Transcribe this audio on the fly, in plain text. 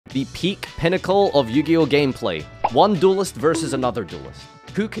the peak pinnacle of Yu-Gi-Oh gameplay. One duelist versus another duelist.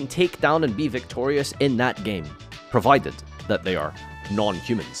 Who can take down and be victorious in that game? Provided that they are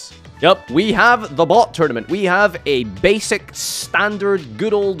non-humans. Yep, we have the bot tournament. We have a basic, standard,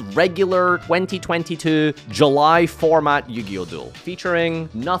 good old, regular 2022 July format Yu-Gi-Oh! Duel. Featuring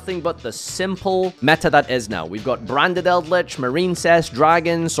nothing but the simple meta that is now. We've got Branded Eldritch, Marine Cess,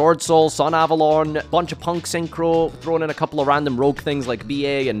 Dragon, Sword Soul, Sun Avalon, bunch of Punk Synchro, throwing in a couple of random rogue things like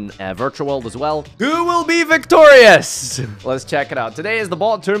BA and Virtual World as well. Who will be victorious? Let's check it out. Today is the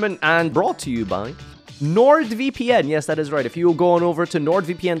bot tournament and brought to you by NordVPN. Yes, that is right. If you go on over to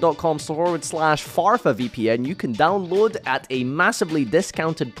nordvpn.com/FarfaVPN, you can download at a massively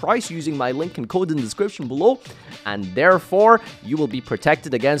discounted price using my link and code in the description below, and therefore, you will be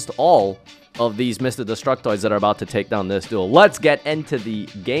protected against all of these Mr. Destructoids that are about to take down this duel. Let's get into the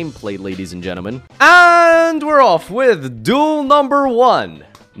gameplay, ladies and gentlemen. And we're off with duel number 1.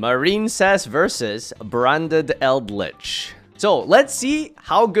 Marine Cess versus Branded Eldritch. So, let's see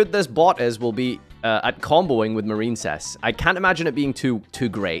how good this bot will be at comboing with Marine Cess. I can't imagine it being too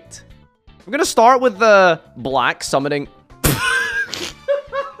great. I'm gonna start with the black summoning.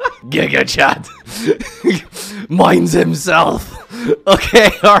 Giga Chad. Minds himself. Okay,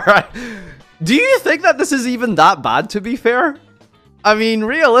 alright. Do you think that this is even that bad, to be fair? I mean,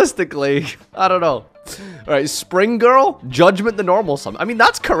 realistically, I don't know. Alright, Spring Girl, Judgment the normal summon. I mean,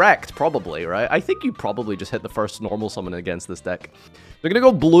 that's correct, probably, right? I think you probably just hit the first normal summon against this deck. They're gonna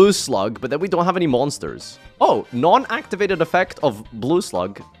go Blue Slug, but then we don't have any monsters. Oh, non-activated effect of Blue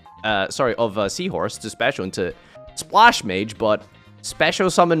Slug, of Seahorse to special into Splash Mage, but special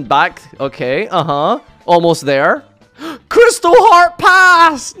summon back. Okay, almost there. Crystal Heart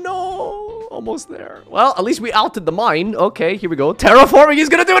Pass! No, almost there. Well, at least we outed the mine. Okay, here we go. Terraforming, he's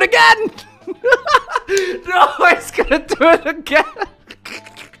gonna do it again! No, he's gonna do it again!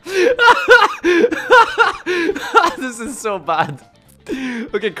 This is so bad.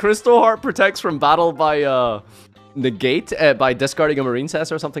 Okay, Crystal Heart protects from battle by negate, by discarding a Marine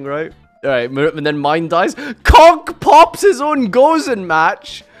Cess or something, right? Alright, and then mine dies. Conk pops his own Gozen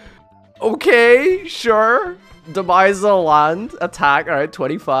match! Okay, sure. Demise a land, attack, alright,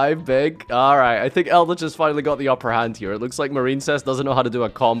 25, big. Alright, I think Eldritch has finally got the upper hand here. It looks like Marine Cess doesn't know how to do a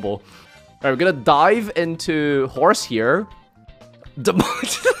combo. Alright, we're gonna dive into Horse here. Dude,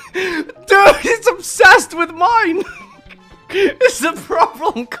 he's obsessed with mine! It's a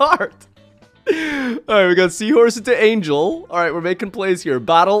problem card. Alright, we got Seahorse into Angel. Alright, we're making plays here.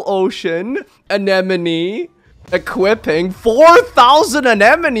 Battle Ocean, Anemone, equipping 4,000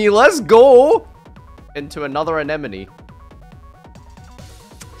 Anemone. Let's go into another Anemone.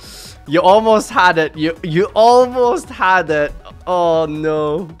 You almost had it. You almost had it. Oh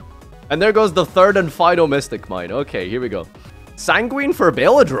no. And there goes the third and final Mystic Mine. Okay, here we go. Sanguine for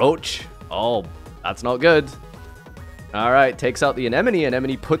Baladroach. Oh, that's not good. Alright, takes out the Anemone.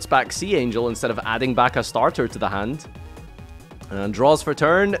 Anemone puts back Sea Angel instead of adding back a starter to the hand. And draws for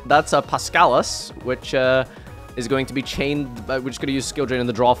turn. That's a Pascalis, which is going to be chained. We're just going to use Skill Drain in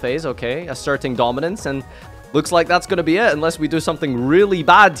the draw phase. Okay, asserting dominance. And looks like that's going to be it, unless we do something really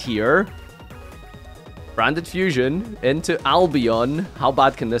bad here. Branded Fusion into Albion. How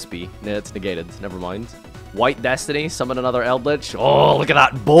bad can this be? Yeah, it's negated. Never mind. White Destiny, summon another Eldritch. Oh, look at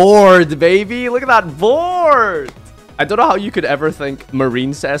that board, baby. Look at that board. I don't know how you could ever think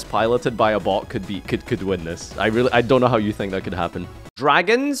Marine Cess piloted by a bot could win this. I don't know how you think that could happen.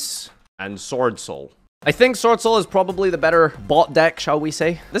 Dragons and Sword Soul. I think Sword Soul is probably the better bot deck, shall we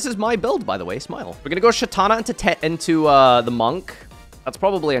say. This is my build, by the way. Smile. We're gonna go Shatana into the Monk. That's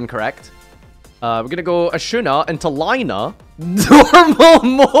probably incorrect. We're gonna go Ashuna into Lina. Normal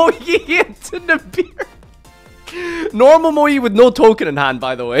Moe into Nibiru. Normal Moe with no token in hand,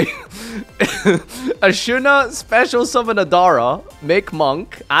 by the way. Ashuna, special summon Adara, make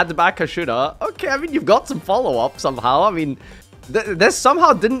Monk, add back Ashuna. Okay, I mean, you've got some follow-up somehow. I mean, this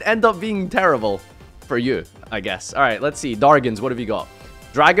somehow didn't end up being terrible for you, I guess. All right, let's see. Dargans, what have you got?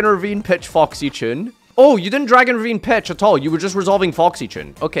 Dragon Ravine, Pitch, Foxy Tune. Oh, you didn't Dragon Ravine Pitch at all. You were just resolving Foxy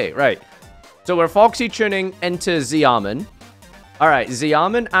Tune. Okay, right. So we're Foxy Tuning into Xiamen. All right,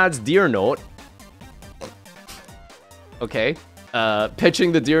 Xiamen adds Deer Note. Okay.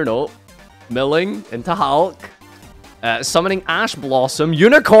 Pitching the Deer Note. Milling into Hulk. Summoning Ash Blossom.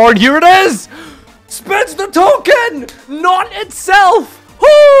 Unicorn, here it is! Spits the token! Not itself!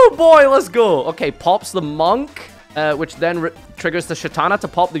 Oh boy, let's go. Okay, pops the Monk, which then triggers the Shatana to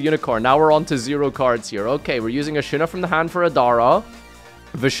pop the Unicorn. Now we're on to 0 cards here. Okay, we're using Ashuna from the hand for Adara.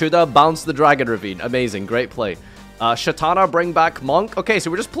 Vishuddha, bounce the Dragon Ravine. Amazing, great play. Shatana, bring back Monk. Okay, so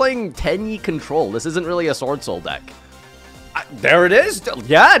we're just playing Tenyi Control. This isn't really a Sword Soul deck. There it is.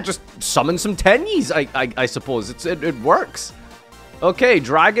 Yeah, just summon some Tenyis, I suppose. It works. Okay,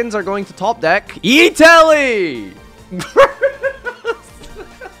 dragons are going to top deck. E-Telly!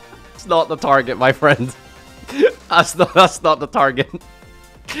 It's not the target, my friend. That's not the target.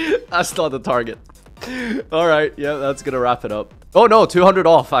 That's not the target. Alright, yeah, that's gonna wrap it up. Oh no, 200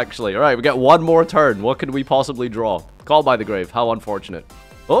 off, actually. Alright, we get one more turn. What can we possibly draw? Call by the Grave. How unfortunate.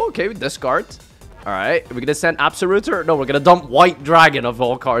 Oh, okay, we discard. Alright, are we gonna send Absoluter? No, we're gonna dump White Dragon of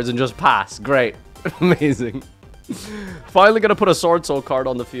all cards and just pass. Great. Amazing. Finally gonna put a Sword Soul card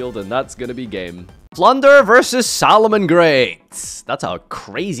on the field, and that's gonna be game. Plunder versus Salomon Great. That's a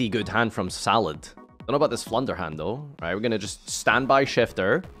crazy good hand from Salad. Don't know about this Flunder hand, though. Alright, we're gonna just standby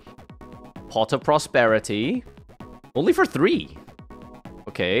Shifter. Pot of Prosperity. Only for 3.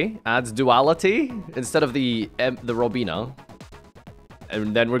 Okay, adds Duality instead of the Robina.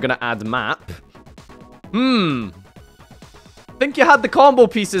 And then we're gonna add Map. Think you had the combo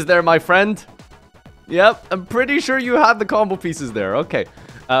pieces there, my friend. Yep, I'm pretty sure you had the combo pieces there. Okay,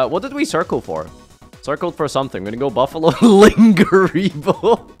 what did we circle for? Circled for something. We're gonna go Buffalo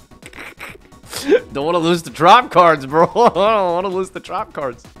Lingerebo. Don't want to lose the trap cards, bro. I don't want to lose the trap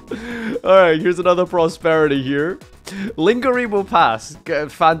cards. Alright, here's another Prosperity here. Lingerebo pass.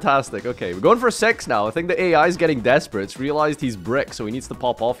 Fantastic. Okay, we're going for 6 now. I think the AI is getting desperate. It's realized he's brick, so he needs to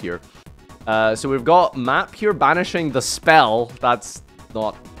pop off here. So we've got Map here banishing the spell. That's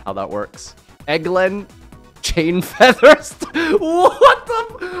not how that works. Eglin, Chain Feathers. What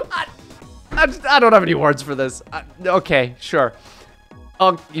the? I don't have any words for this. Okay, sure.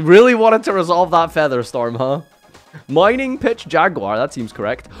 Oh, you really wanted to resolve that Feather Storm, huh? Mining Pitch Jaguar. That seems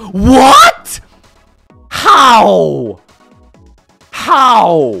correct. What? How?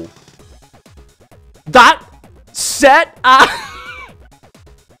 How? That set?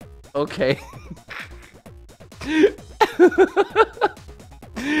 Okay.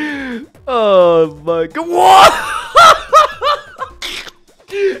 Oh my god. What?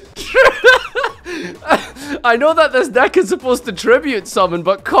 I know that this deck is supposed to tribute summon,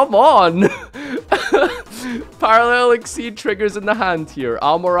 but come on. Parallel Exceed triggers in the hand here.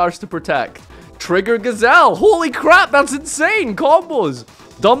 Almirage to protect. Trigger Gazelle. Holy crap, that's insane. Combos.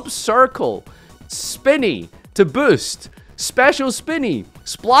 Dump Circle. Spinny to boost. Special Spinny.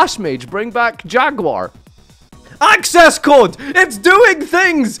 Splash Mage. Bring back Jaguar. Access code. It's doing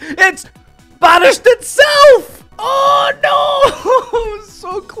things. It's banished itself. Oh no.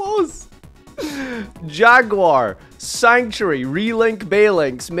 So close. Jaguar, Sanctuary, Relink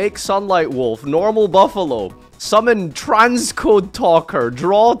Balinks, Make Sunlight Wolf, Normal Buffalo, Summon Transcode Talker,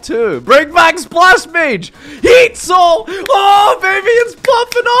 Draw 2, Bring back Splash Mage, Heat Soul! Oh baby, it's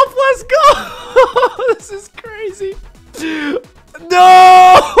popping off, let's go! This is crazy.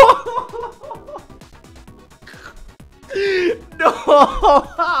 No! No!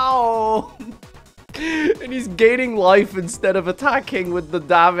 How? And he's gaining life instead of attacking with the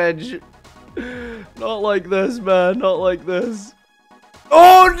damage. Not like this, man. Not like this.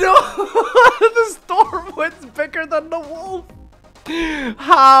 Oh no! The Stormwind's bigger than the wolf.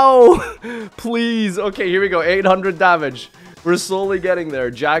 How? Please. Okay, here we go. 800 damage. We're slowly getting there.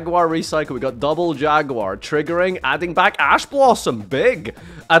 Jaguar recycle. We got double Jaguar. Triggering, adding back Ash Blossom. Big.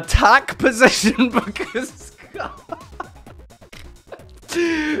 Attack position because...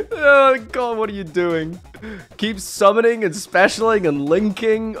 Oh god, what are you doing? Keep summoning and specialing and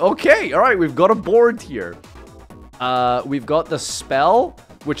linking. Okay, alright, we've got a board here. We've got the spell,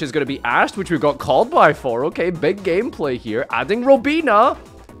 which is going to be Ashed, which we've got called by for. Okay, big gameplay here. Adding Robina.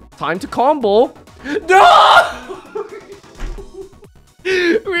 Time to combo. No!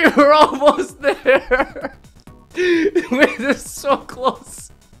 We were almost there. We're just so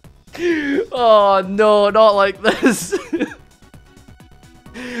close. Oh no, not like this.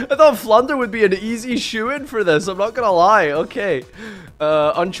 I thought Flunder would be an easy shoe-in for this. I'm not gonna lie. Okay.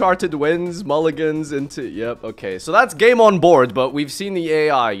 Uncharted wins, mulligans into... Yep, okay. So that's game on board, but we've seen the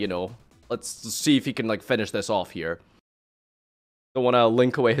AI, you know. Let's see if he can, like, finish this off here. Don't want to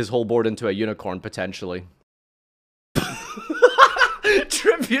link away his whole board into a unicorn, potentially.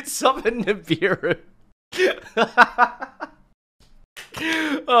 Tribute summon Nibiru.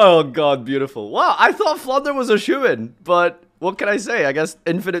 Oh, God, beautiful. Wow, I thought Flunder was a shoo-in, but... What can I say? I guess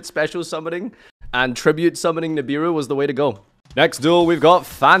infinite special summoning and tribute summoning Nibiru was the way to go. Next duel, we've got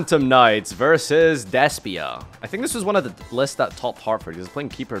Phantom Knights versus Despia. I think this was one of the lists that topped Hartford. He was playing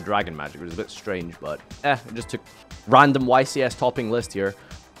Keeper Dragon Magic, which is a bit strange, but it just took random YCS topping list here.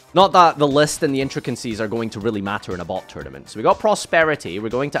 Not that the list and the intricacies are going to really matter in a bot tournament. So we got Prosperity. We're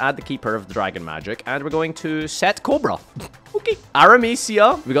going to add the Keeper of the Dragon Magic. And we're going to set Cobra. Okay.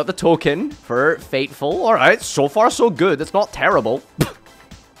 Aramecia. We got the token for Fateful. All right. So far, so good. It's not terrible.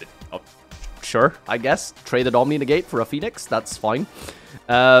 Oh, sure, I guess. Traded Omni Negate for a Phoenix. That's fine.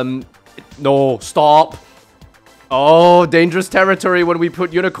 No, stop. Oh, dangerous territory when we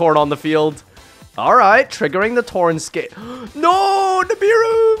put Unicorn on the field. All right, triggering the Torn Scale. No,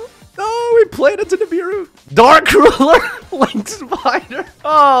 Nibiru. No, we played into Nibiru. Dark Ruler, Link Spider.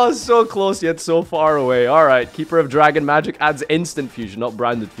 Oh, so close yet so far away. All right, Keeper of Dragon Magic adds instant fusion, not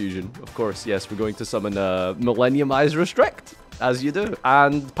branded fusion. Of course, yes, we're going to summon Millennium Eyes Restrict, as you do,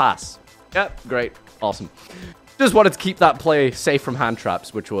 and pass. Yep, great, awesome. Just wanted to keep that play safe from hand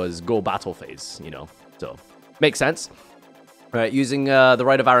traps, which was go battle phase, you know, so makes sense. All right, using the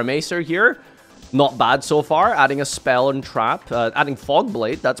Rite of Aramacer here. Not bad so far. Adding a spell and trap. Adding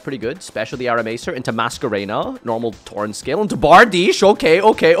Fogblade. That's pretty good. Special the Aramacer into Masquerena. Normal Torn Scale into Bardiche. Okay,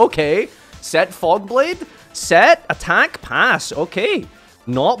 okay, okay. Set Fogblade. Set. Attack. Pass. Okay.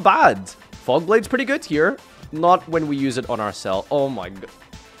 Not bad. Fogblade's pretty good here. Not when we use it on ourselves. Oh my god.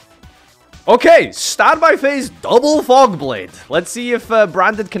 Okay. Standby phase. Double Fogblade. Let's see if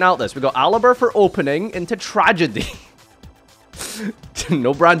Branded can out this. We got Aliber for opening into Tragedy.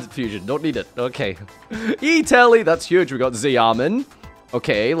 No branded fusion. Don't need it. Okay. E-Telly. That's huge. We got Xiamen.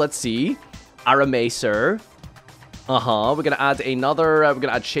 Okay, let's see. Aramacer. We're going to add another... we're going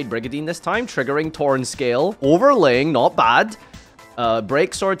to add Shade Brigadine this time. Triggering Torn Scale. Overlaying. Not bad.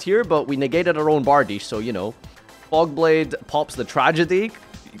 Break Sword here, but we negated our own Bardiche, so, you know. Fogblade pops the Tragedy.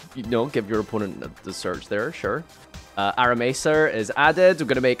 You know, give your opponent the surge there. Sure. Aramacer is added. We're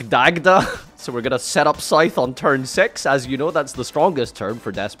going to make Dagda. So we're going to set up Scythe on turn 6. As you know, that's the strongest turn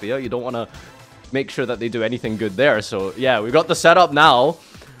for Despia. You don't want to make sure that they do anything good there. So yeah, we've got the setup now.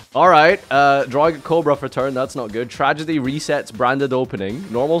 All right. Drawing a Cobra for turn. That's not good. Tragedy resets Branded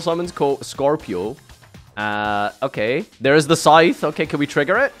opening. Normal summons Scorpio. Okay. There's the Scythe. Okay, can we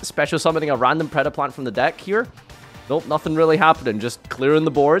trigger it? Special summoning a random Predaplant from the deck here. Nope, nothing really happening. Just clearing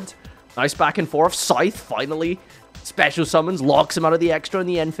the board. Nice back and forth. Scythe, finally. Special summons, locks him out of the extra in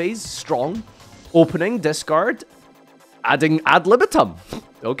the end phase. Strong. Opening, discard. Adding ad libitum.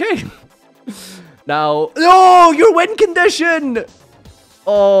 Okay. Now, oh, your win condition!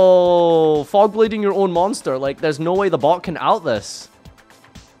 Oh, Fogblading your own monster. Like, there's no way the bot can out this.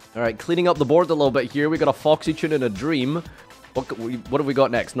 All right, cleaning up the board a little bit here. We got a Foxy Tune and a Dream. What have we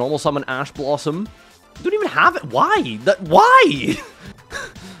got next? Normal summon Ash Blossom. We don't even have it. Why? Why?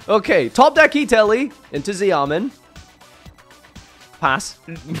 Okay, top deck E-Telly into Xiamen. Pass.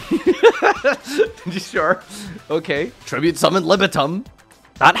 Sure. Okay. Tribute summon Libitum.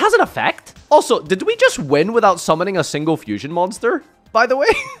 That has an effect. Also, did we just win without summoning a single fusion monster? By the way,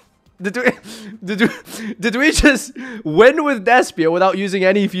 did we just win with Despia without using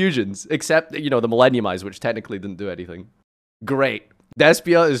any fusions, except, you know, the Millennium Eyes, which technically didn't do anything. Great.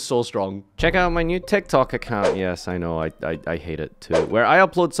 Despia is so strong. Check out my new TikTok account. Yes, I know. I hate it too. Where I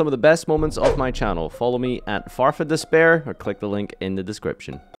upload some of the best moments of my channel. Follow me at FarfaDespair or click the link in the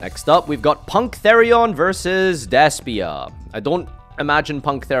description. Next up, we've got Punktherion versus Despia. I don't imagine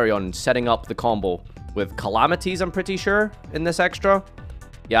Punktherion setting up the combo with Calamities, I'm pretty sure, in this extra.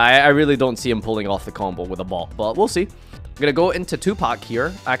 Yeah, I really don't see him pulling off the combo with a bot, but we'll see. I'm gonna go into 2-pack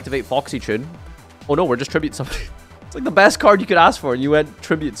here. Activate Foxy Tune. Oh no, we're just Tribute Summoning. It's like the best card you could ask for, and you went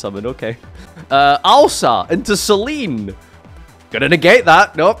Tribute Summon. Okay. Alsa into Celine. Gonna negate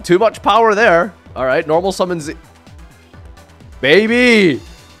that. Nope, too much power there. All right, normal summons. Baby,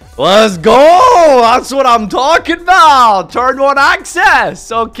 let's go. That's what I'm talking about. Turn 1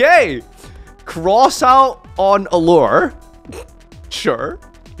 access. Okay. Cross out on Allure. Sure.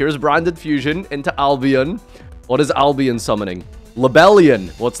 Here's Branded Fusion into Albion. What is Albion summoning? Lebellion.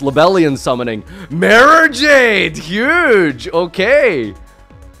 What's Lebellion summoning? Mirror Jade. Huge. Okay.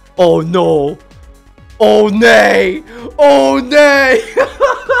 Oh, no. Oh, nay. Oh, nay.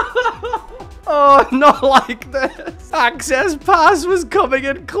 Oh, not like this. Access Pass was coming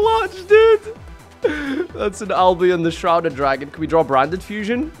in clutch, dude. That's an Albion, the Shrouded Dragon. Can we draw Branded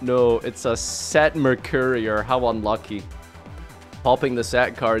Fusion? No, it's a set Mercurier. How unlucky. Popping the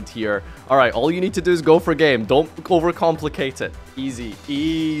set card here. All right, all you need to do is go for game. Don't overcomplicate it. Easy,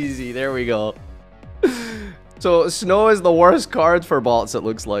 easy. There we go. So Snow is the worst card for bots, it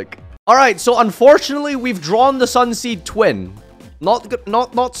looks like. All right, so unfortunately, we've drawn the Sunseed Twin.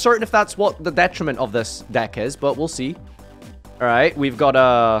 Not certain if that's what the detriment of this deck is, but we'll see. All right, we've got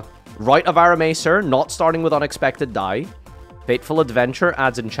a Rite of Aramacer, not starting with Unexpected Die. Fateful Adventure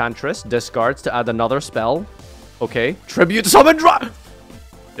adds Enchantress, discards to add another spell. Okay. Tribute Summon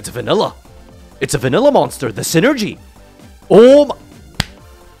It's a vanilla. It's a vanilla monster. The synergy. Oh my...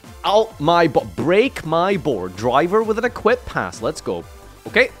 Out my... Break my board. Driver with an equip pass. Let's go.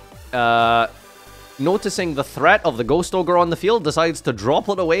 Okay. Noticing the threat of the Ghost Ogre on the field, decides to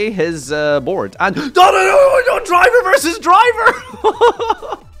droplet away his board. And... No, driver versus driver!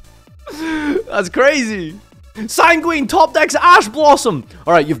 That's crazy. Sanguine, top deck's Ash Blossom.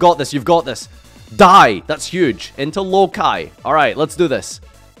 All right, you've got this. You've got this. Die. That's huge. Into Lokai. All right, let's do this.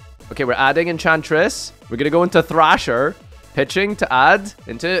 Okay, we're adding Enchantress. We're going to go into Thrasher. Pitching to add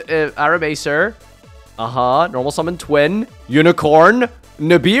into Aramacer. Normal summon Twin. Unicorn.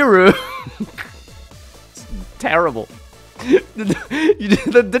 Nibiru. Terrible.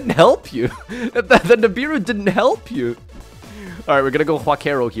 That didn't help you. The Nibiru didn't help you. All right, we're going to go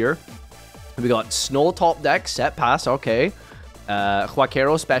Huaquero here. We got Snow top deck, set pass, okay.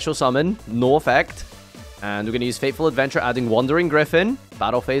 Huaquero special summon, no effect. And we're going to use Fateful Adventure, adding Wandering Griffin.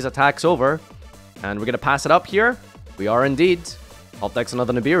 Battle phase attacks over. And we're going to pass it up here. We are indeed. Top deck's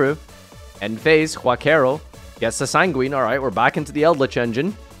another Nibiru. End phase, Huaquero gets the Sanguine. All right, we're back into the Eldritch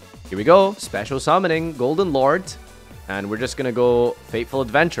engine. Here we go. Special summoning, Golden Lord. And we're just going to go Fateful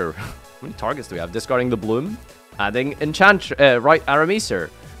Adventure. How many targets do we have? Discarding the Bloom. Adding Aramacer.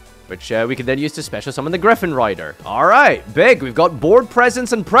 Which we can then use to special summon the Griffin Rider. All right, big. We've got board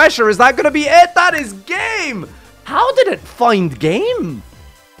presence and pressure. Is that going to be it? That is game. How did it find game?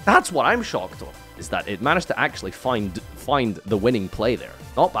 That's what I'm shocked of. Is that it managed to actually find the winning play there.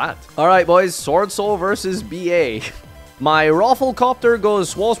 Not bad. All right, boys. Sword Soul versus BA. My Rafflecopter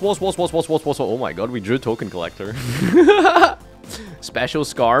goes swos. Oh my god, we drew Token Collector. Special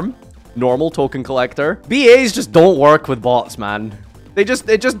Scarm. Normal Token Collector. BAs just don't work with bots, man. It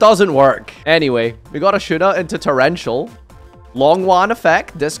just doesn't work. Anyway, we got a Shuna into Torrential. Long Wan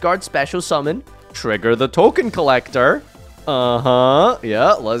effect. Discard special summon. Trigger the Token Collector.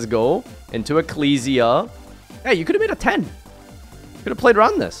 Yeah, let's go. Into Ecclesia. Hey, you could have made a 10. Could have played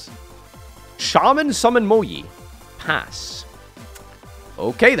around this. Shaman summon Moyi. Pass.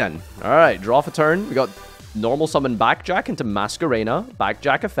 Okay then. Alright, draw for turn. We got normal summon Backjack into Masquerena.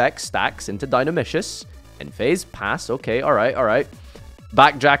 Backjack effect stacks into Dynamicious. End phase. Pass. Okay, alright.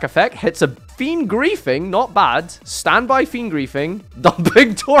 Backjack effect hits a Fiend Griefing, not bad. Standby Fiend Griefing,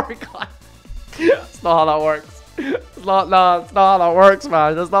 dumping Torcon. That's not how that works. It's not how that works,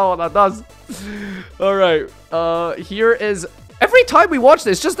 man. That's not what that does. Alright, here is... Every time we watch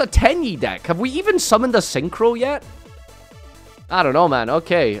this, just a Tenyi deck. Have we even summoned a Synchro yet? I don't know, man.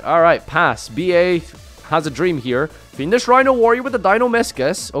 Okay, alright, pass. BA has a dream here. Fiendish Rhino Warrior with the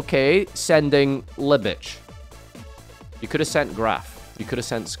Dino-Miscus. Okay, sending Libich. You could have sent Graph. You could have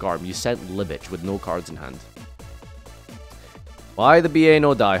sent Scarm. You sent Libich with no cards in hand. Why the BA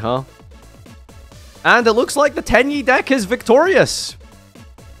no die, huh? And it looks like the Tenyi deck is victorious.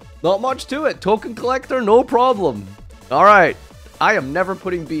 Not much to it. Token Collector, no problem. Alright. I am never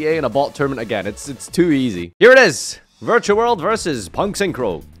putting BA in a bot tournament again. It's too easy. Here it is. Virtual World versus Punk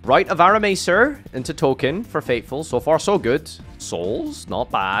Synchro. Right of Aramacer into Token for Fateful. So far, so good. Souls, not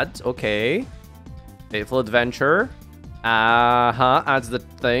bad. Okay. Fateful Adventure. Adds the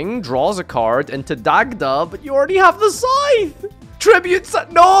thing. Draws a card into Dagda, but you already have the Scythe. Tribute.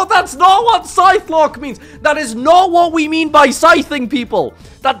 No, that's not what Scythe Lock means. That is not what we mean by scything, people.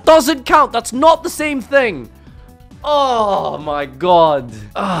 That doesn't count. That's not the same thing. Oh my god.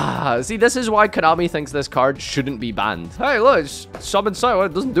 See, this is why Konami thinks this card shouldn't be banned. Hey, look, it's summon Scythe.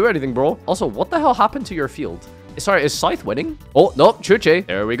 It doesn't do anything, bro. Also, what the hell happened to your field? Sorry, is Scythe winning? Oh, no, Chuche.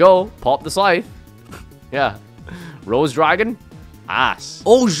 There we go. Pop the Scythe. Yeah. Rose Dragon. Ass.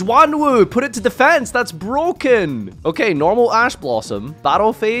 Oh, Zhuanwu. Put it to defense. That's broken. Okay, normal Ash Blossom.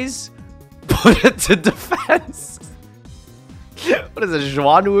 Battle phase. Put it to defense. What is it?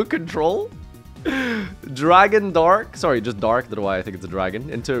 Zhuanwu control? Dragon Dark. Sorry, just Dark. Don't know why I think it's a dragon.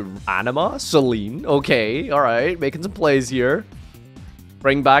 Into Anima. Celine. Okay. All right. Making some plays here.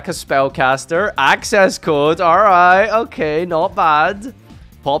 Bring back a Spellcaster. Access code. All right. Okay. Not bad.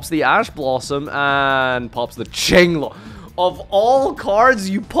 Pops the Ash Blossom and pops the Qinglong. Of all cards,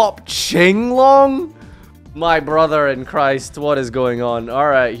 you pop Qinglong? My brother in Christ, what is going on? All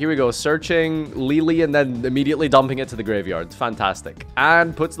right, here we go. Searching Lily and then immediately dumping it to the graveyard. Fantastic.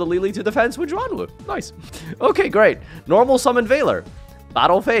 And puts the Lily to defense with Zhuanwu. Nice. Okay, great. Normal summon Veiler.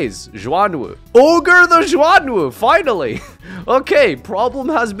 Battle phase. Zhuanwu. Ogre the Zhuanwu. Finally. Okay, problem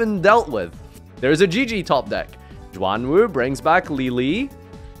has been dealt with. There's a GG top deck. Zhuanwu brings back Lily.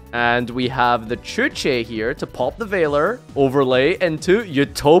 And we have the Chuche here to pop the Veiler. Overlay into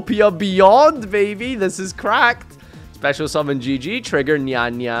Utopia Beyond, baby. This is cracked. Special summon GG. Trigger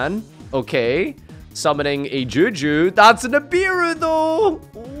Nyan Nyan. Okay. Summoning a Juju. That's an Nibiru, though.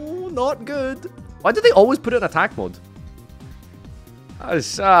 not good. Why do they always put it in attack mode?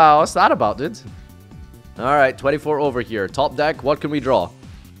 What's that about, dude? Alright, 24 over here. Top deck, what can we draw?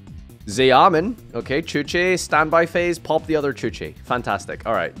 Xiamen. Okay, Chuche, standby phase, pop the other Chuche. Fantastic.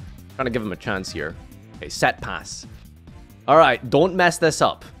 Alright, trying to give him a chance here. Okay, set pass. Alright, don't mess this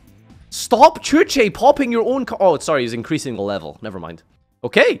up. Stop Chuche popping your own oh, sorry, he's increasing the level. Never mind.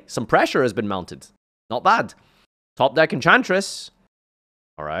 Okay, some pressure has been mounted. Not bad. Top deck Enchantress.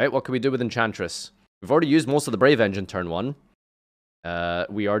 Alright, what can we do with Enchantress? We've already used most of the Brave Engine turn 1.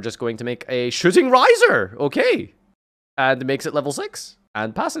 We are just going to make a Shooting Riser. Okay. And makes it level 6.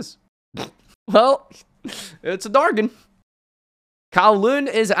 And passes. Well, it's a Dargon.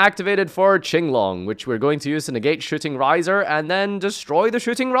 Kowloon is activated for Qinglong, which we're going to use to negate Shooting Riser and then destroy the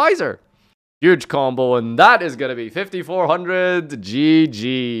Shooting Riser. Huge combo, and that is going to be 5,400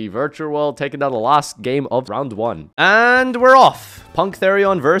 GG. Virtual World taking down the last game of round 1. And we're off. Punk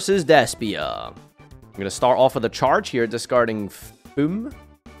Therion versus Despia. I'm going to start off with a charge here, discarding Foom.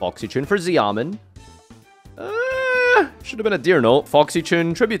 Foxytune for Xiamen. Should have been a Deer Note.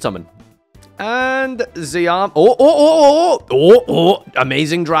 Foxytune Tribute Summon. And Xiamen. Oh,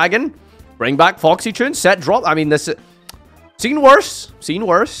 amazing Dragon. Bring back Foxytune. Set drop. I mean, this is... Seen worse. Seen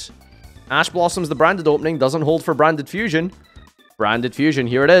worse. Ash Blossom's the branded opening. Doesn't hold for Branded Fusion. Branded Fusion.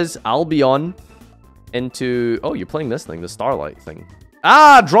 Here it is. Albion into... Oh, you're playing this thing. The Starlight thing.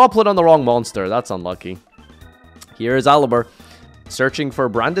 Ah, Droplet on the wrong monster. That's unlucky. Here is Alibur. Searching for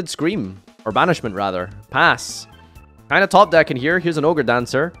Branded Scream. Or Banishment, rather. Pass. Kind of top deck in here. Here's an Ogre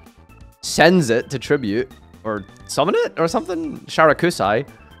Dancer. Sends it to tribute. Or summon it? Or something? Sharakusai.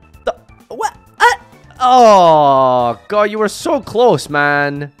 What? Oh, God. You were so close,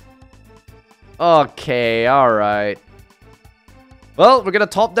 man. Okay, alright. Well, we're going to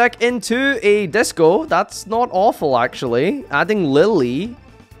top deck into a Disco. That's not awful, actually. Adding Lily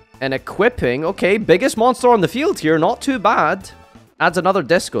and equipping. Okay, biggest monster on the field here. Not too bad. Adds another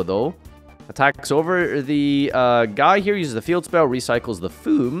Disco, though. Attacks over the guy here. Uses the field spell. Recycles the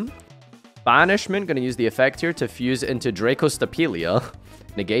Foom. Banishment. Going to use the effect here to fuse into Dracostapelia.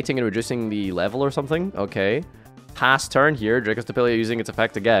 Negating and reducing the level or something. Okay. Pass turn here. Dracostapelia using its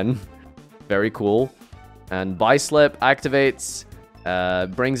effect again. Very cool. And Bislip activates.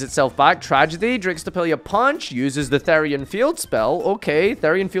 Brings itself back. Tragedy. Dracostapelia Punch. Uses the Therian Field Spell. Okay.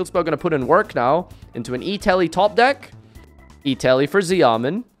 Therian Field Spell going to put in work now. Into an E-Telly top deck. E-Telly for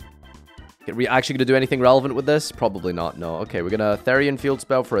Xiamen. Are we actually going to do anything relevant with this? Probably not, no. Okay, we're going to Therian Field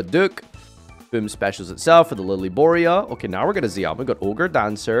Spell for a Duke. Boom specials itself for the Lily Borea. Okay, now we're going to Xiamen. We've got Ogre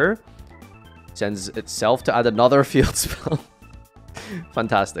Dancer. Sends itself to add another field spell.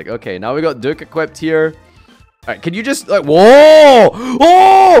 Fantastic. Okay, now we got Duke equipped here. Alright, can you just... Like, whoa!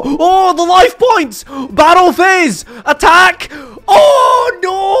 Oh, the life points! Battle phase! Attack! Oh,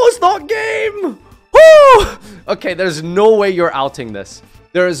 no! It's not game! Woo! Okay, there's no way you're outing this.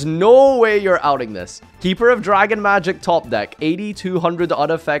 There is no way you're outing this. Keeper of Dragon Magic top deck. 8,200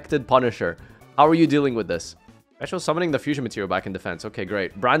 unaffected Punisher. How are you dealing with this? Special summoning the fusion material back in defense. Okay,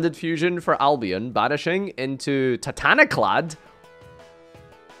 great. Branded Fusion for Albion. Banishing into Titaniclad.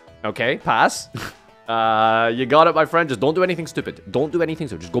 Okay, pass. You got it, my friend. Just don't do anything stupid. Don't do anything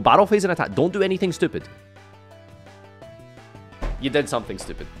stupid. Just go battle phase and attack. Don't do anything stupid. You did something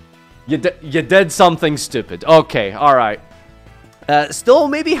stupid. You did something stupid. Okay, alright. Still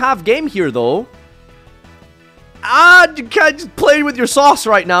maybe half game here, though. You can't just play with your sauce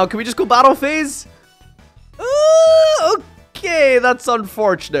right now. Can we just go battle phase? Okay, that's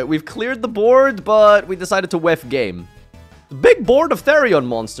unfortunate. We've cleared the board, but we decided to whiff game. Big board of Therion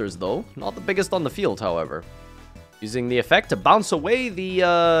monsters, though. Not the biggest on the field, however. Using the effect to bounce away the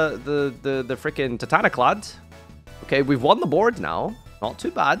freaking Titaniclad. Okay, we've won the board now. Not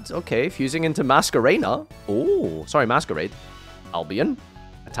too bad. Okay, fusing into Masquerena. Oh, sorry, Masquerade. Albion.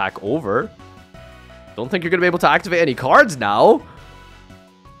 Attack over. Don't think you're going to be able to activate any cards now.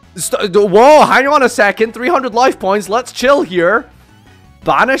 Whoa, hang on a second. 300 life points. Let's chill here.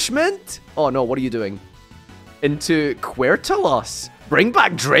 Banishment? Oh, no, what are you doing? Into Quertalos. Bring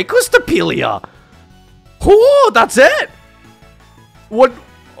back Dracostapelia. Oh, that's it. What?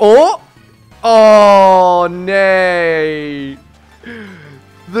 Oh. Oh, nay.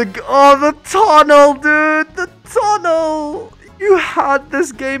 The tunnel, dude. The tunnel. You had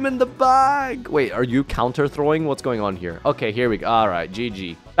this game in the bag. Wait, are you counter throwing? What's going on here? Okay, here we go. All right,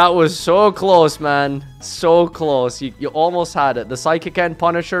 GG. That was so close, man. So close. You almost had it. The Psychic End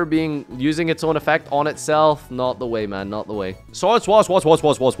Punisher using its own effect on itself. Not the way, man. Not the way. So it's was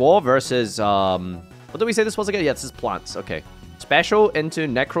versus what did we say this was again? Yeah, this is plants. Okay. Special into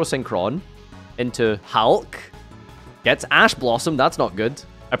Necrosynchron. Into Hulk. Gets Ash Blossom. That's not good.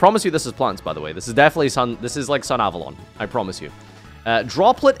 I promise you this is plants, by the way. This is definitely Sun... This is like Sun Avalon. I promise you.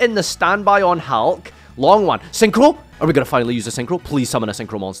 Droplet in the standby on Hulk. Long one. Synchro? Are we going to finally use a Synchro? Please summon a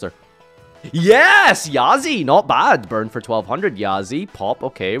Synchro monster. Yes! Yazi! Not bad. Burn for 1200. Yazi. Pop.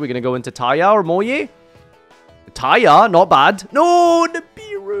 Okay. We're going to go into Taya or Moye. Taya. Not bad. No!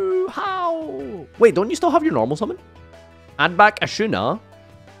 Nibiru. How? Wait, don't you still have your normal summon? Add back Ashuna.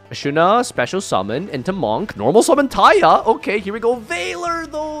 Ashuna, special summon into Monk. Normal summon Taya. Okay, here we go. Veiler,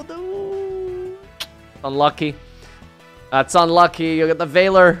 though. No. Unlucky. That's unlucky. You get the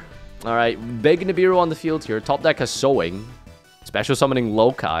Veiler. All right, big Nibiru on the field here. Top deck has Sowing. Special summoning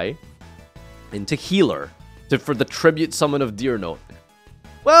Lokai into Healer for the tribute summon of Deer Note.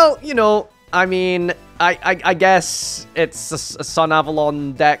 Well, you know, I mean, I guess it's a Sun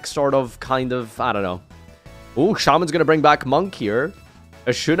Avalon deck, sort of, kind of. I don't know. Ooh, Shaman's going to bring back Monk here.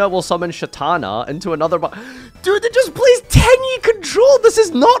 Ashuna will summon Shatana into another... Dude, it just plays Tenyi control. This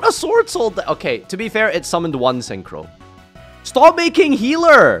is not a Sword Soul. Okay, to be fair, it summoned one Synchro. Stop making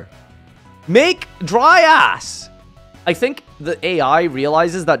Healer. Make Dryas. I think the AI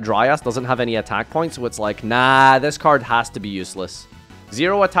realizes that Dryas doesn't have any attack points, so it's like, nah, this card has to be useless.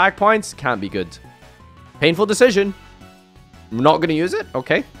 0 attack points, can't be good. Painful decision. I'm not going to use it?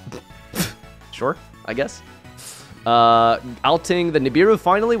 Okay. Sure, I guess. Outing the Nibiru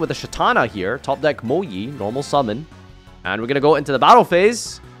finally with a Shatana here. Top deck Moyi, normal summon. And we're going to go into the battle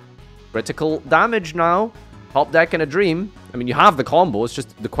phase. Critical damage now. Top deck in a Dream. I mean, you have the combo. It's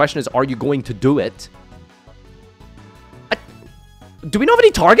just, the question is, are you going to do it? Do we not have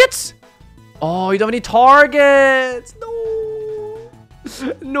any targets? Oh, you don't have any targets. No.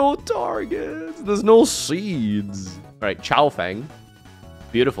 No targets. There's no seeds. All right, Chao Feng.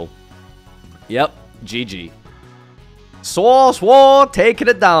 Beautiful. Yep, GG. Swore, taking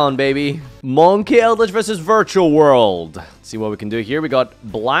it down, baby. Monkey Eldritch versus Virtual World. Let's see what we can do here. We got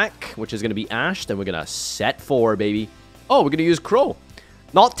black, which is going to be Ash. Then we're going to set 4, baby. Oh, we're going to use Crow.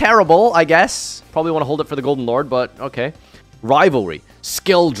 Not terrible, I guess. Probably want to hold it for the Golden Lord, but okay. Rivalry,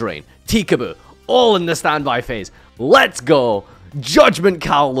 Skill Drain, Tikaboo, all in the standby phase. Let's go. Judgment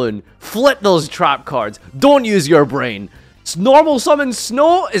Kowloon. Flip those trap cards. Don't use your brain. Normal summon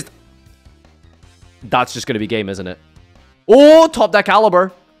Snow is... That's just going to be game, isn't it? Oh, top deck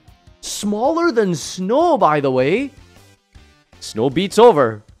Caliber. Smaller than Snow, by the way. Snow beats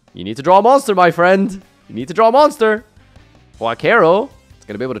over. You need to draw a monster, my friend. You need to draw a monster. Wakero. It's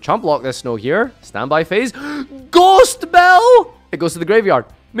going to be able to chump block this Snow here. Standby phase. Ghost Bell. It goes to the graveyard.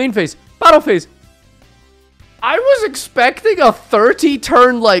 Main phase. Battle phase. I was expecting a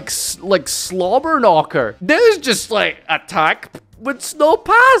 30-turn, like slobber knocker. This is just, like, attack with Snow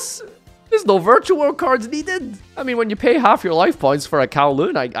Pass. There's no Virtual World cards needed. I mean, when you pay half your life points for a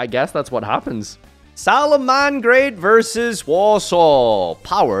Kowloon, I guess that's what happens. Salamangreat versus Warsaw.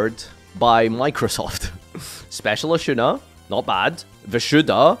 Powered by Microsoft. Special Ashuna. Not bad.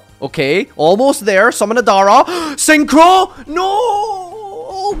 Vishuddha. Okay. Almost there. Summon Adara. Synchro. No.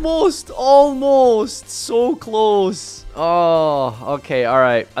 Almost. So close. Oh, okay. All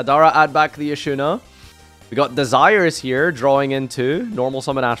right. Adara, add back the Ashuna. We got Desires here, drawing into normal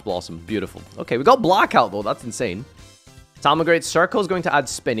summon Ash Blossom. Beautiful. Okay, we got Blackout, though. That's insane. Salamangreat Circle is going to add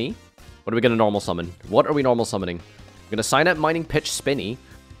Spinny. What are we going to normal summon? What are we normal summoning? We're going to Signet Mining, pitch Spinny.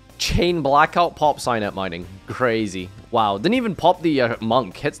 Chain Blackout, pop Signet Mining. Crazy. Wow. Didn't even pop the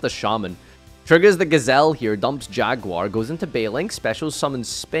Monk. Hits the Shaman. Triggers the Gazelle here. Dumps Jaguar. Goes into Baelink. Special summons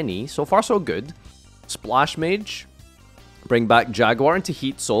Spinny. So far, so good. Splash Mage. Bring back Jaguar into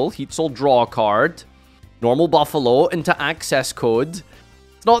Heat Soul. Heat Soul, draw a card. Normal Buffalo into Access Code.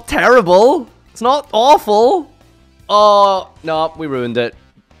 It's not terrible. It's not awful. Oh, no, we ruined it.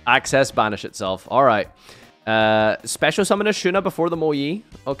 Access, banish itself. All right. Special summon Ashuna before the Moyi.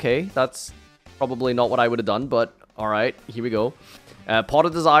 Okay, that's probably not what I would have done, but all right, here we go. Pot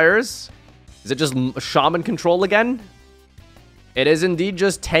of Desires. Is it just Shaman control again? It is indeed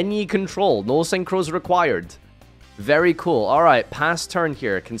just Tenyi control. No synchros required. Very cool. All right, pass turn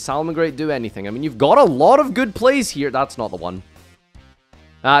here. Can Salamangreat do anything? I mean, you've got a lot of good plays here. That's not the one.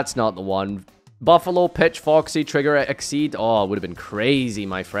 That's not the one. Buffalo, pitch, Foxy, trigger, exceed. Oh, it would have been crazy,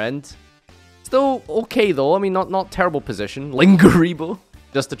 my friend. Still okay, though. I mean, not terrible position. Lingeribo,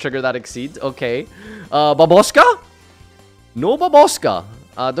 just to trigger that exceed. Okay. Baboska? No Baboska.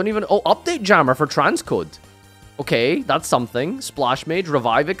 Don't even... Oh, update Jammer for transcode. Okay, that's something. Splash Mage,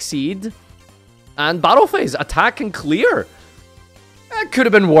 revive, exceed. And battle phase, attack and clear. It could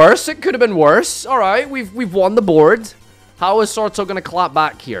have been worse. It could have been worse. All right, we've won the board. How is Sortso going to clap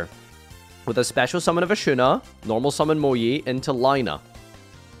back here? With a special summon of Ashuna, normal summon Moyi into Lina.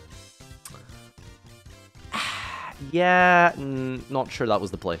 Yeah, not sure that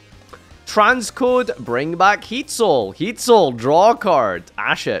was the play. Transcode, bring back Heat Soul. Heat Soul, draw a card.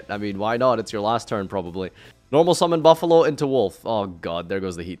 Ash it. I mean, why not? It's your last turn, probably. Normal summon Buffalo into Wolf. Oh, God, there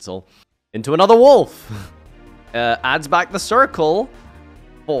goes the Heat Soul. Into another Wolf. Adds back the Circle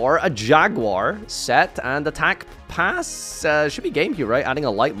for a Jaguar. Set and attack pass. Should be game here, right? Adding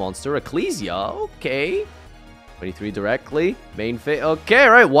a light monster. Ecclesia. Okay. 23 directly. Main phase. Okay,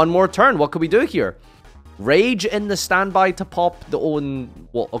 right. One more turn. What could we do here? Rage in the standby to pop the own...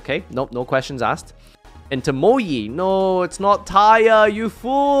 Well, okay. Nope, no questions asked. Into Moyi. No, it's not Taya, you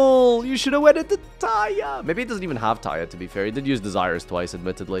fool. You should have went into Taya. Maybe it doesn't even have Taya, to be fair. He did use Desires twice,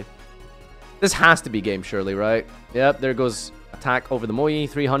 admittedly. This has to be game, surely, right? Yep, there goes attack over the Moyi.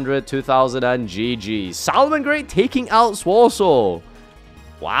 300, 2000, and GG. Salmon Great taking out Swoso.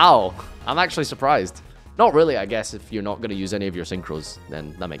 Wow. I'm actually surprised. Not really, I guess. If you're not going to use any of your synchros,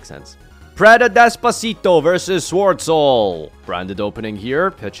 then that makes sense. Preda Despacito versus Sword Soul. Branded opening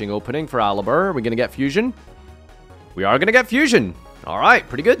here. Pitching opening for Aliber. Are we going to get Fusion? We are going to get Fusion. All right,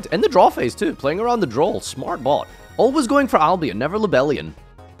 pretty good. In the draw phase, too. Playing around the draw. Smart bot. Always going for Albion, never Lebellion.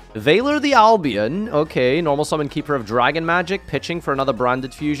 Valor the Albion. Okay, normal summon Keeper of Dragon Magic. Pitching for another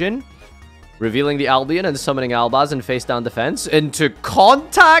Branded Fusion. Revealing the Albion and summoning Albaz in face down defense. Into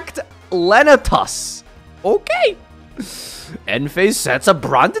Contact Lenatus. Okay. End phase sets a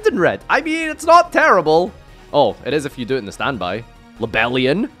Branded in red. I mean, it's not terrible. Oh, it is if you do it in the standby.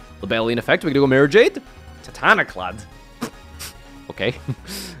 Lebellion. Lebellion effect. We're gonna go Mirror Jade. Titanoclad. Okay.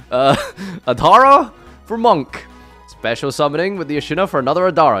 Adara for Monk. Special summoning with the Ashuna for another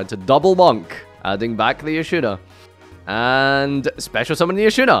Adara into double Monk. Adding back the Ashuna. And special summon the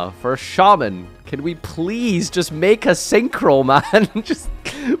Ashuna for Shaman. Can we please just make a Synchro, man? Just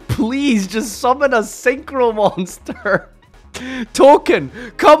please just summon a Synchro monster. Token,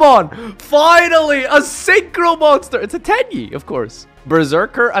 come on. Finally, a Synchro monster. It's a Tenyi, of course.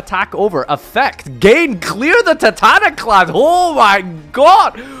 Berserker attack over. Effect. Gain. Clear the Titanoclad. Oh my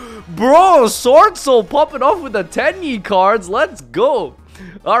god. Bro, Sword Soul popping off with the Tenyi cards. Let's go.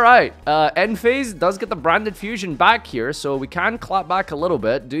 Alright, end phase does get the Branded Fusion back here, so we can clap back a little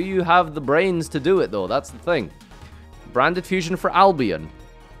bit. Do you have the brains to do it, though? That's the thing. Branded Fusion for Albion.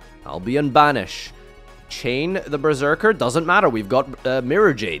 Albion banish. Chain the Berserker. Doesn't matter. We've got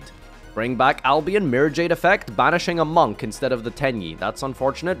Mirror Jade. Bring back Albion. Mirror Jade effect. Banishing a Monk instead of the Tenyi. That's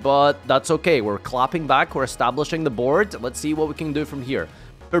unfortunate, but that's okay. We're clapping back. We're establishing the board. Let's see what we can do from here.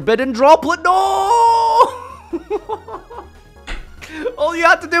 Forbidden Droplet. No! All you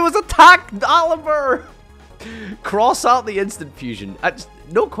had to do was attack Aliber. Cross out the instant fusion.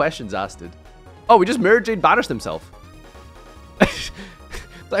 No questions asked. Oh, we just Mirror Jade banished himself.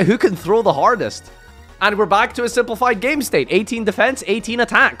 Like, who can throw the hardest? And we're back to a simplified game state. 18 defense, 18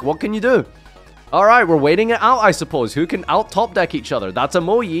 attack. What can you do? All right, we're waiting it out, I suppose. Who can out-top deck each other? That's a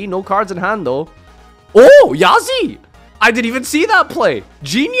Moyi. No cards in hand, though. Oh, Yazi! I didn't even see that play.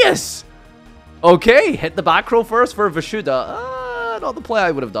 Genius! Okay, hit the back row first for Vishuda. Not the play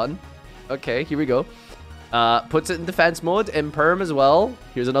I would have done. Okay, here we go. Puts it in defense mode. Imperm as well.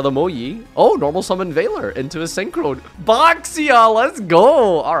 Here's another Moyi. Oh, normal summon Valor into a Synchro. Baxia, let's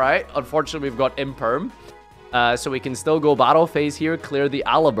go. All right. Unfortunately, we've got Imperm. So we can still go battle phase here. Clear the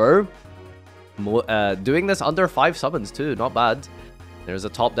Aliber. Doing this under 5 summons too. Not bad. There's a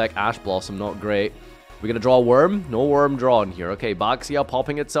top deck Ash Blossom. Not great. We're going to draw a Worm. No Worm drawn here. Okay, Baxia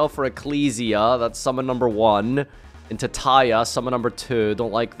popping itself for Ecclesia. That's summon number 1. Into Taya, summon number 2.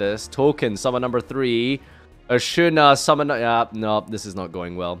 Don't like this. Token, summon number 3. Ashuna, summon... Yeah, no, this is not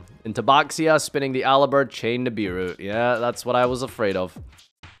going well. Into Baxia, spinning the Aliber, chain Nibiru. Yeah, that's what I was afraid of.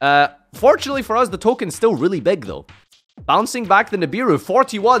 Fortunately for us, the token's still really big, though. Bouncing back the Nibiru,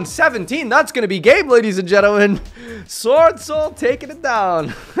 41-17. That's going to be game, ladies and gentlemen. Sword Soul taking it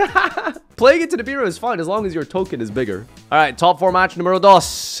down. Playing into Nibiru is fine, as long as your token is bigger. All right, top 4 match numero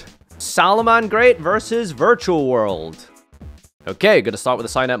 2. Salaman Great versus Virtual World. Okay, gonna start with the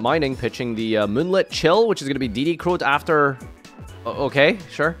Signet Mining, pitching the Moonlit Chill, which is gonna be DD Crowed after... okay,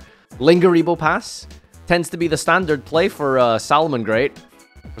 sure. Lingeribo Pass. Tends to be the standard play for Salaman Great,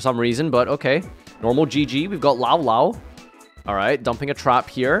 for some reason, but okay. Normal GG, we've got Lao Lao. Alright, dumping a trap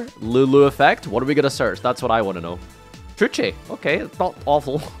here. Lulu Effect, what are we gonna search? That's what I want to know. Truche, okay, it's not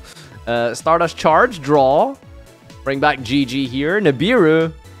awful. Stardust Charge, draw. Bring back GG here.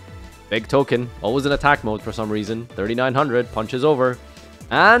 Nibiru. Big token. Always in attack mode for some reason. 3900. Punches over.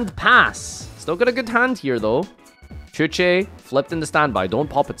 And pass. Still got a good hand here, though. Chuche. Flipped into standby. Don't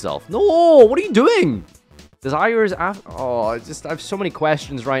pop itself. No! What are you doing? Desires after... Oh, I have so many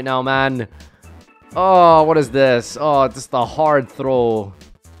questions right now, man. Oh, what is this? Oh, just a hard throw.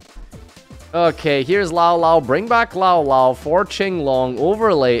 Okay, here's Lao Lao. Bring back Lao Lao for Qinglong.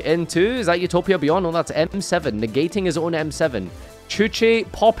 Overlay into... Is that Utopia Beyond? No, that's M7. Negating his own M7.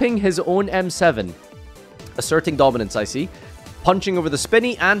 Chuche popping his own M7. Asserting dominance, I see. Punching over the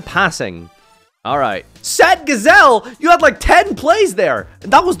spinny and passing. Alright. Set Gazelle! You had like 10 plays there.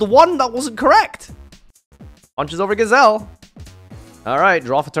 And that was the one that wasn't correct. Punches over Gazelle. Alright,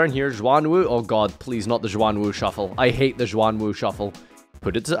 draw for turn here. Zhuanwu. Oh god, please not the Zhuanwu shuffle. I hate the Zhuanwu shuffle.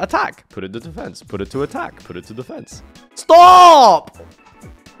 Put it to attack. Put it to defense. Put it to attack. Put it to defense. Stop!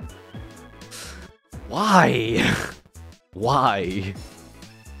 Why? Why?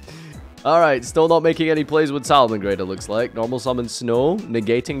 Alright, still not making any plays with Salamangreat, it looks like. Normal summon Snow.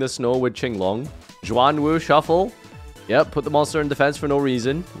 Negating the Snow with Qinglong. Zhuanwu shuffle. Yep, put the monster in defense for no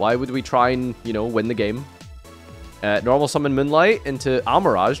reason. Why would we try and, you know, win the game? Normal summon Moonlight into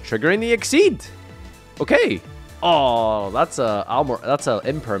Almirage, triggering the Exceed. Okay. Oh, that's a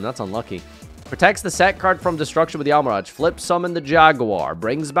Imperm. That's unlucky. Protects the set card from destruction with the Almirage. Flip summon the Jaguar.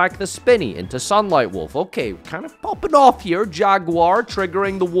 Brings back the Spinny into Sunlight Wolf. Okay, kind of popping off here. Jaguar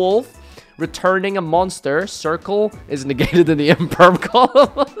triggering the Wolf. Returning a monster. Circle is negated in the Imperm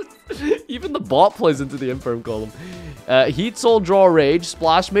column. Even the bot plays into the Imperm column. Heat Soul, draw Rage.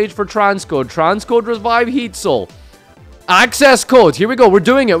 Splash Mage for Transcode. Transcode, revive Heat Soul. Access code. Here we go. We're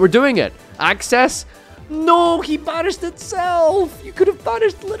doing it. We're doing it. Access. No, he banished itself. You could have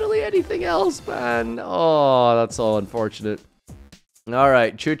banished literally anything else, man. Oh, that's so unfortunate. All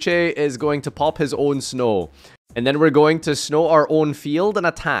right. Chuche is going to pop his own Snow. And then we're going to Snow our own field and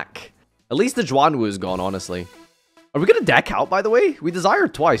attack. At least the Zhuanwu is gone, honestly. Are we going to deck out, by the way? We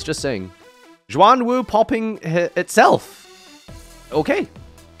desired twice, just saying. Zhuanwu popping itself. Okay.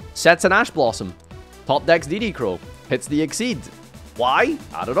 Sets an Ash Blossom. Top decks DD Crow. Hits the Exceed. Why?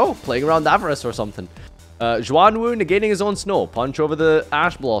 I don't know. Playing around Avarice or something. Zhuanwu negating his own Snow. Punch over the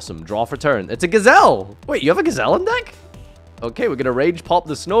Ash Blossom. Draw for turn. It's a Gazelle. Wait, you have a Gazelle in deck? Okay, we're going to Rage pop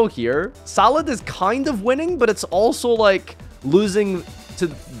the Snow here. Salad is kind of winning, but it's also like losing to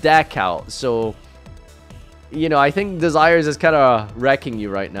deck out. So, you know, I think Desires is kind of wrecking you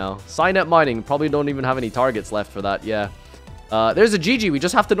right now. Signet Mining. Probably don't even have any targets left for that. Yeah. There's a GG. We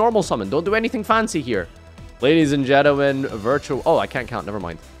just have to normal summon. Don't do anything fancy here. Ladies and gentlemen, virtual... Oh, I can't count. Never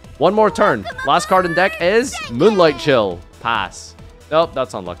mind. One more turn. Last card in deck is Moonlight Chill. Pass. Nope,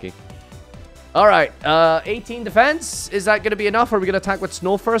 that's unlucky. All right. 18 defense. Is that going to be enough? Or are we going to attack with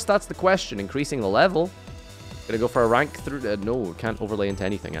Snow first? That's the question. Increasing the level. Going to go for a rank through... no, can't overlay into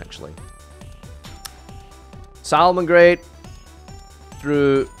anything, actually. Salamangreat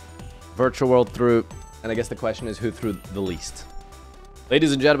through... Virtual World through... And I guess the question is who threw the least.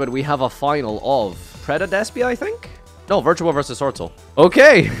 Ladies and gentlemen, we have a final of Predadespia, I think? No, Virtual World versus Sword Soul.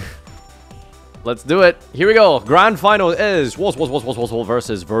 Okay. Let's do it. Here we go. Grand final is Wolf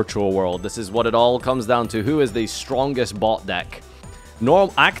versus Virtual World. This is what it all comes down to. Who is the strongest bot deck?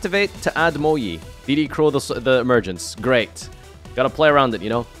 Normal activate to add Moyi. DD Crow the emergence. Great. Gotta play around it, you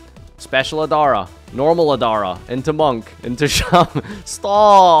know. Special Adara. Normal Adara. Into Monk. Into Shaman.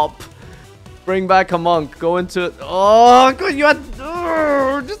 Stop. Bring back a Monk. Go into... Oh, God, you had...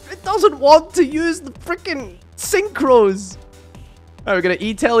 it doesn't want to use the freaking synchros. Alright, we're going to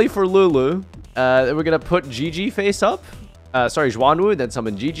E-Telly for Lulu. Then we're going to put GG face up. Sorry, Zhuanwu. Then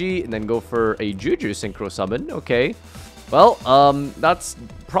summon GG. And then go for a Juju synchro summon. Okay. Well, that's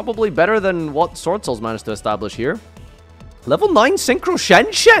probably better than what Sword Soul's managed to establish here. Level 9 synchro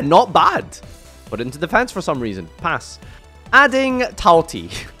Shen Shen. Not bad. Put into defense for some reason. Pass. Adding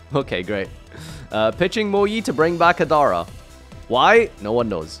Tauti. Okay, great. Pitching Moyi to bring back Adara. Why? No one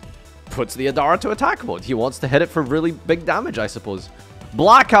knows. Puts the Adara to attack mode. He wants to hit it for really big damage, I suppose.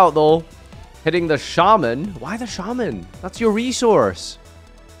 Blackout, though. Hitting the Shaman. Why the Shaman? That's your resource.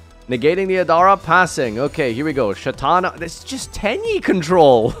 Negating the Adara, passing. Okay, here we go. Shatana. This is just Tenyi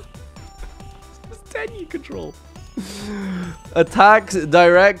control. Just Tenyi control. Attacks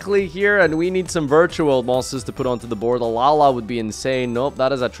directly here, and we need some virtual monsters to put onto the board. A Lala would be insane. Nope,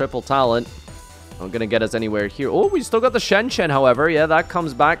 that is a triple talent. Not gonna get us anywhere here. Oh, we still got the Shen Shen, however. Yeah, that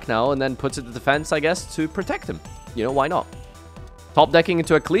comes back now and then puts it to defense, I guess, to protect him. You know, why not? Top decking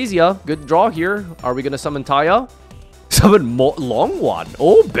into Ecclesia. Good draw here. Are we gonna summon Taya? Summon Long One.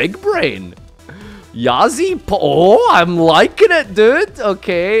 Oh, big brain. Yazi. Oh, I'm liking it, dude.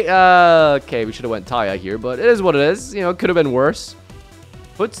 Okay. Okay, we should have went Taya here, but it is what it is. You know, it could have been worse.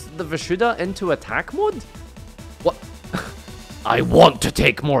 Puts the Vishuddha into attack mode? What? I want to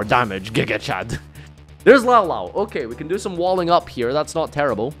take more damage, Giga Chad. There's Lao Lao. Okay, we can do some walling up here. That's not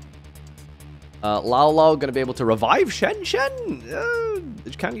terrible. Lao Lao gonna be able to revive Shen Shen?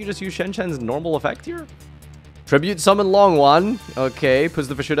 Can't you just use Shen Shen's normal effect here? Tribute summon long one. Okay, puts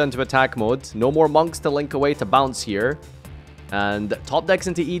the Vishuda into attack mode. No more monks to link away to bounce here. And top decks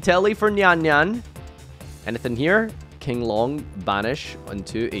into E-Telly for Nyan Nyan. Anything here? King Long banish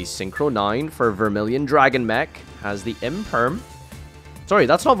into a Synchro 9 for Vermilion Dragon Mech. Has the Imperm. Sorry,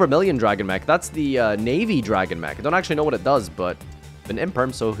 that's not Vermilion Dragon Mech. That's the Navy Dragon Mech. I don't actually know what it does, but an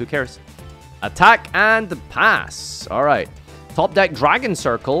Imperm, so who cares? Attack and pass. All right. Top deck Dragon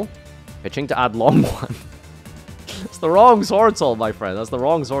Circle. Pitching to add long one. It's the wrong Sword Soul, my friend. That's the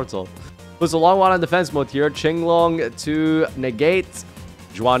wrong Sword Soul. Puts a long one on defense mode here. Qinglong to negate.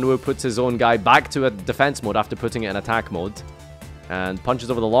 Zhuanwu puts his own guy back to a defense mode after putting it in attack mode. And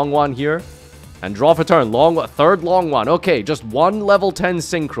punches over the long one here. And draw for turn. Third long one. Okay, just one level 10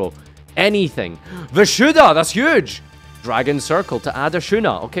 synchro. Anything. Vishuda, that's huge. Dragon Circle to add a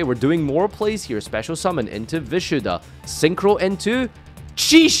Shuna. Okay, we're doing more plays here. Special summon into Vishuda. Synchro into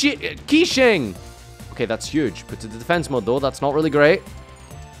Qixing. Okay, that's huge. Put to the defense mode though. That's not really great.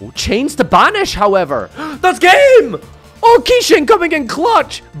 Oh, chains to banish, however. That's game! Oh, Qixing coming in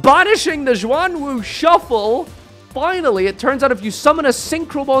clutch. Banishing the Zhuanwu shuffle. Finally, it turns out if you summon a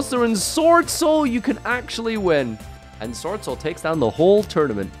Synchro monster in Sword Soul, you can actually win. And Sword Soul takes down the whole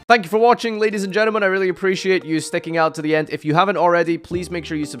tournament. Thank you for watching, ladies and gentlemen. I really appreciate you sticking out to the end. If you haven't already, please make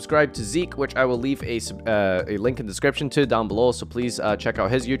sure you subscribe to Zeke, which I will leave a link in the description to down below. So please check out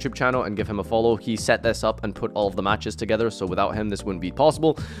his YouTube channel and give him a follow. He set this up and put all of the matches together, so without him, this wouldn't be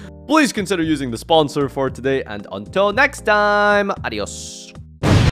possible. Please consider using the sponsor for today. And until next time, adios.